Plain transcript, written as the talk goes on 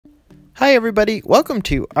Hi everybody, welcome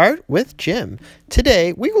to Art with Jim.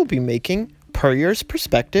 Today we will be making Puryear's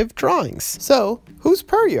perspective drawings. So, who's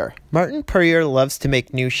Puryear? Martin Puryear loves to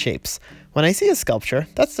make new shapes. When I see a sculpture,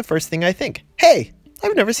 that's the first thing I think. Hey,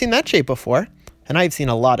 I've never seen that shape before. And I've seen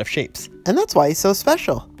a lot of shapes. And that's why he's so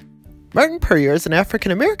special. Martin Puryear is an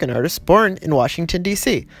African-American artist born in Washington,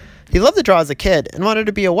 D.C. He loved to draw as a kid and wanted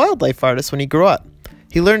to be a wildlife artist when he grew up.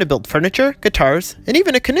 He learned to build furniture, guitars, and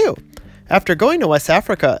even a canoe. After going to West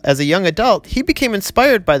Africa as a young adult, he became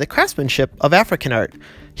inspired by the craftsmanship of African art.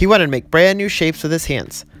 He wanted to make brand new shapes with his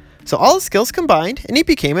hands. So all his skills combined, and he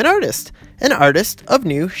became an artist of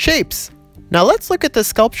new shapes. Now let's look at the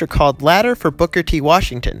sculpture called Ladder for Booker T.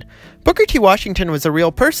 Washington. Booker T. Washington was a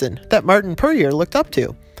real person that Martin Puryear looked up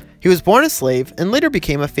to. He was born a slave and later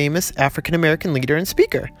became a famous African-American leader and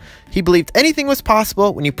speaker. He believed anything was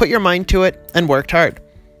possible when you put your mind to it and worked hard.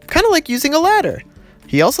 Kind of like using a ladder.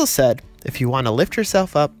 He also said, if you want to lift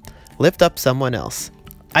yourself up, lift up someone else.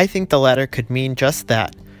 I think the ladder could mean just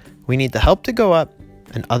that. We need the help to go up,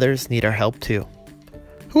 and others need our help too.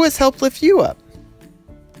 Who has helped lift you up?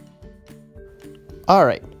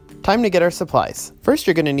 Alright, time to get our supplies. First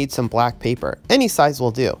you're going to need some black paper. Any size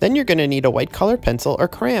will do. Then you're going to need a white color pencil or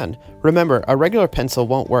crayon. Remember, a regular pencil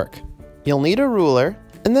won't work. You'll need a ruler,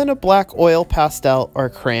 and then a black oil pastel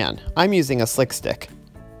or crayon. I'm using a slick stick.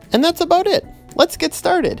 And that's about it. Let's get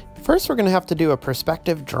started. First, we're going to have to do a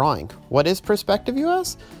perspective drawing. What is perspective, you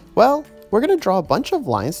ask? Well, we're going to draw a bunch of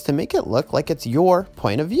lines to make it look like it's your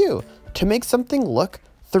point of view, to make something look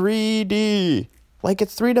 3D, like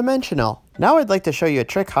it's three-dimensional. Now I'd like to show you a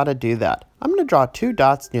trick how to do that. I'm going to draw 2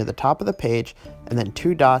 dots near the top of the page and then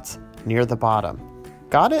 2 dots near the bottom.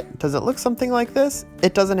 Got it? Does it look something like this?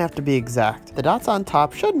 It doesn't have to be exact. The dots on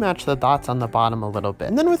top should match the dots on the bottom a little bit.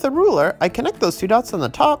 And then with a ruler, I connect those 2 dots on the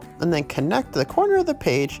top and then connect the corner of the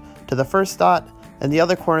page to the first dot and the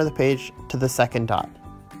other corner of the page to the second dot.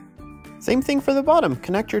 Same thing for the bottom.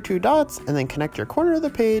 Connect your 2 dots and then connect your corner of the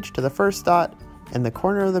page to the first dot and the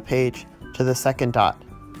corner of the page to the second dot.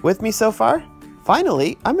 With me so far?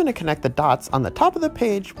 Finally, I'm going to connect the dots on the top of the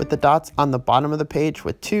page with the dots on the bottom of the page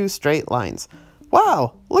with 2 straight lines.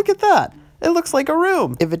 Wow, look at that. It looks like a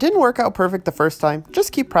room. If it didn't work out perfect the first time,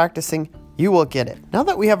 just keep practicing. You will get it. Now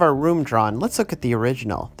that we have our room drawn, let's look at the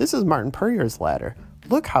original. This is Martin Puryear's ladder.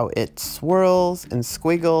 Look how it swirls and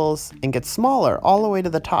squiggles and gets smaller all the way to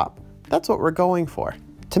the top. That's what we're going for.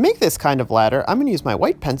 To make this kind of ladder, I'm going to use my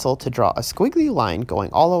white pencil to draw a squiggly line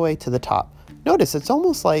going all the way to the top. Notice it's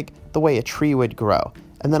almost like the way a tree would grow.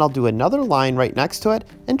 And then I'll do another line right next to it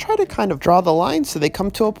and try to kind of draw the lines so they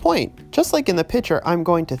come to a point. Just like in the picture, I'm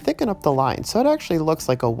going to thicken up the line so it actually looks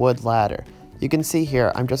like a wood ladder. You can see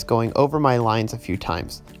here, I'm just going over my lines a few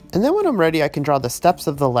times. And then when I'm ready, I can draw the steps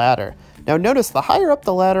of the ladder. Now notice the higher up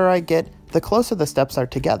the ladder I get, the closer the steps are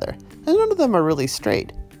together. And none of them are really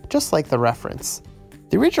straight, just like the reference.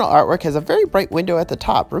 The original artwork has a very bright window at the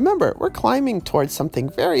top. Remember, we're climbing towards something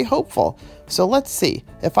very hopeful. So let's see.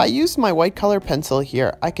 If I use my white color pencil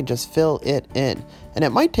here, I can just fill it in. And it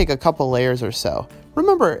might take a couple layers or so.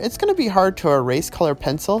 Remember, it's going to be hard to erase color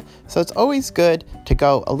pencil, so it's always good to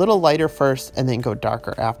go a little lighter first and then go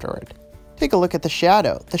darker afterward. Take a look at the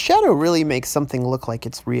shadow. The shadow really makes something look like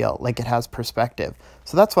it's real, like it has perspective.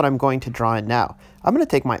 So that's what I'm going to draw in now. I'm going to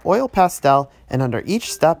take my oil pastel and under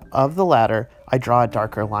each step of the ladder, I draw a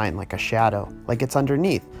darker line like a shadow, like it's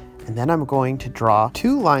underneath. And then I'm going to draw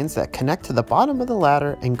 2 lines that connect to the bottom of the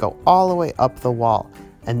ladder and go all the way up the wall.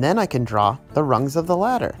 And then I can draw the rungs of the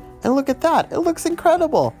ladder. And look at that, it looks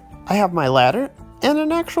incredible. I have my ladder and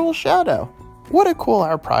an actual shadow. What a cool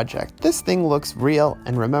art project. This thing looks real,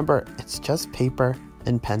 and remember, it's just paper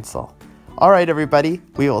and pencil. All right, everybody,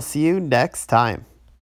 we will see you next time.